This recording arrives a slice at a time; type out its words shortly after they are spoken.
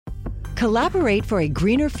Collaborate for a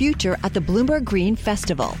greener future at the Bloomberg Green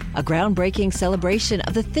Festival, a groundbreaking celebration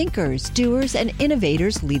of the thinkers, doers, and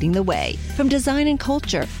innovators leading the way. From design and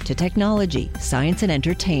culture to technology, science, and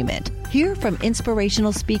entertainment. Hear from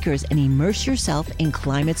inspirational speakers and immerse yourself in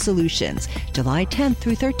climate solutions. July 10th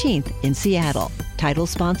through 13th in Seattle. Title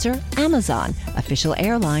sponsor, Amazon. Official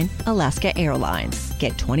airline, Alaska Airlines.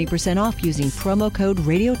 Get 20% off using promo code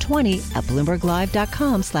Radio20 at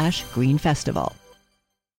BloombergLive.com/Green Festival.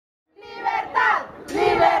 Libertad,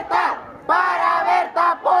 libertad, para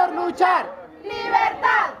Berta por luchar.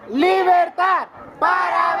 Libertad, libertad,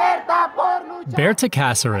 para Berta por luchar. Berta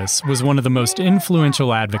Cáceres was one of the most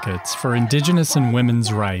influential advocates for indigenous and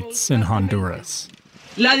women's rights in Honduras.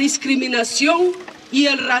 La discriminación y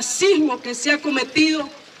el racismo que se ha cometido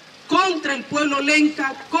contra el pueblo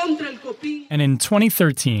lenca, contra el Copín. And in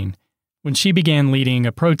 2013, when she began leading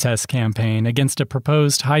a protest campaign against a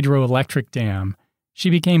proposed hydroelectric dam, she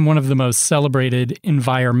became one of the most celebrated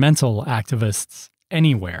environmental activists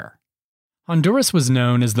anywhere. Honduras was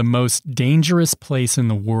known as the most dangerous place in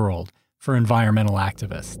the world for environmental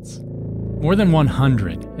activists. More than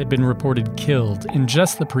 100 had been reported killed in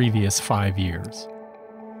just the previous 5 years.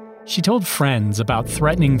 She told friends about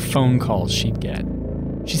threatening phone calls she'd get.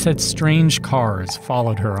 She said strange cars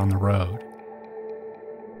followed her on the road.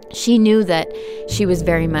 She knew that she was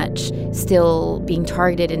very much still being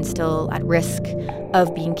targeted and still at risk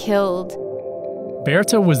of being killed.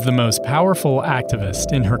 Berta was the most powerful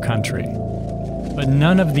activist in her country, but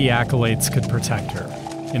none of the accolades could protect her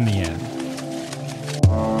in the end.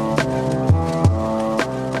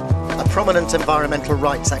 A prominent environmental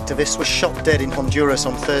rights activist was shot dead in Honduras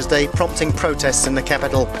on Thursday, prompting protests in the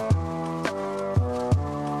capital.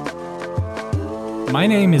 My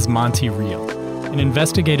name is Monty Reel, an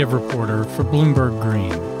investigative reporter for Bloomberg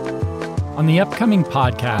Green. On the upcoming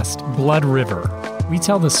podcast, Blood River, we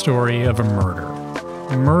tell the story of a murder.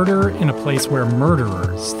 A murder in a place where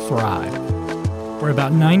murderers thrive, where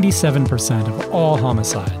about 97% of all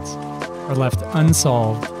homicides are left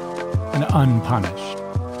unsolved and unpunished.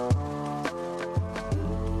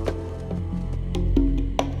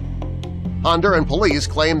 Honduran police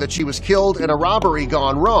claim that she was killed in a robbery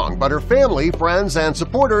gone wrong, but her family, friends, and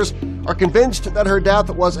supporters are convinced that her death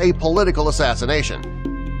was a political assassination.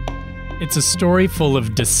 It's a story full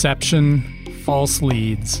of deception, false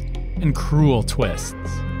leads, and cruel twists.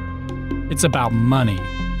 It's about money,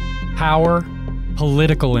 power,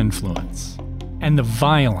 political influence, and the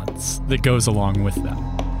violence that goes along with them.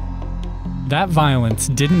 That violence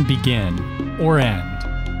didn't begin or end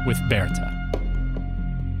with Berta.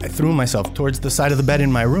 I threw myself towards the side of the bed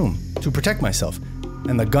in my room to protect myself,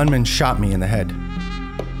 and the gunman shot me in the head.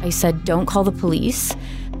 I said, don't call the police,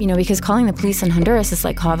 because calling the police in Honduras is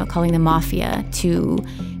like calling the mafia to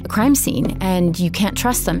a crime scene, and you can't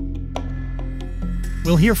trust them.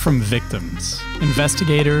 We'll hear from victims,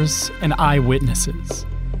 investigators, and eyewitnesses,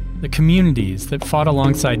 the communities that fought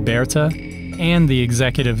alongside Berta, and the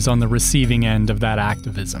executives on the receiving end of that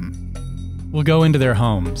activism. We'll go into their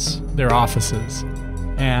homes, their offices,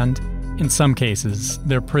 and, in some cases,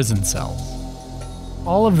 their prison cells.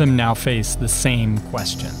 All of them now face the same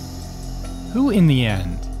question. Who, in the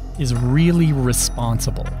end, is really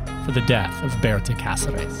responsible for the death of Berta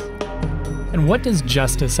Cáceres? And what does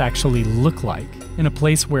justice actually look like in a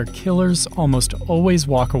place where killers almost always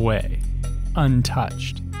walk away,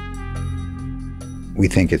 untouched? We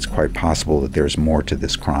think it's quite possible that there's more to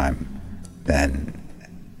this crime than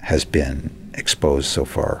has been exposed so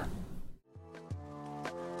far.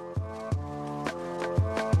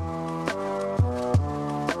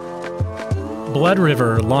 Blood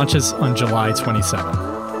River launches on July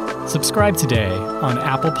 27th. Subscribe today on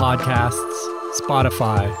Apple Podcasts,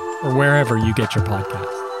 Spotify, or wherever you get your podcasts.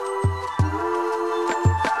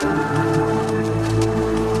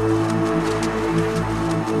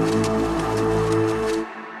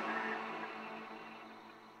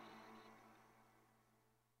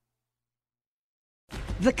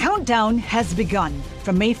 The countdown has begun.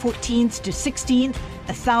 From May 14th to 16th,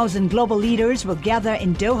 1,000 global leaders will gather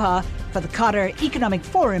in Doha for the Qatar Economic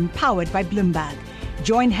Forum powered by Bloomberg.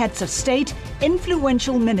 Join heads of state,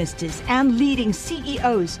 influential ministers, and leading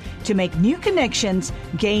CEOs to make new connections,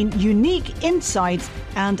 gain unique insights,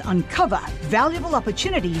 and uncover valuable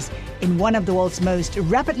opportunities in one of the world's most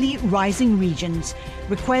rapidly rising regions.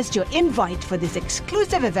 Request your invite for this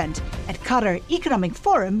exclusive event at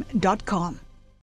QatarEconomicForum.com.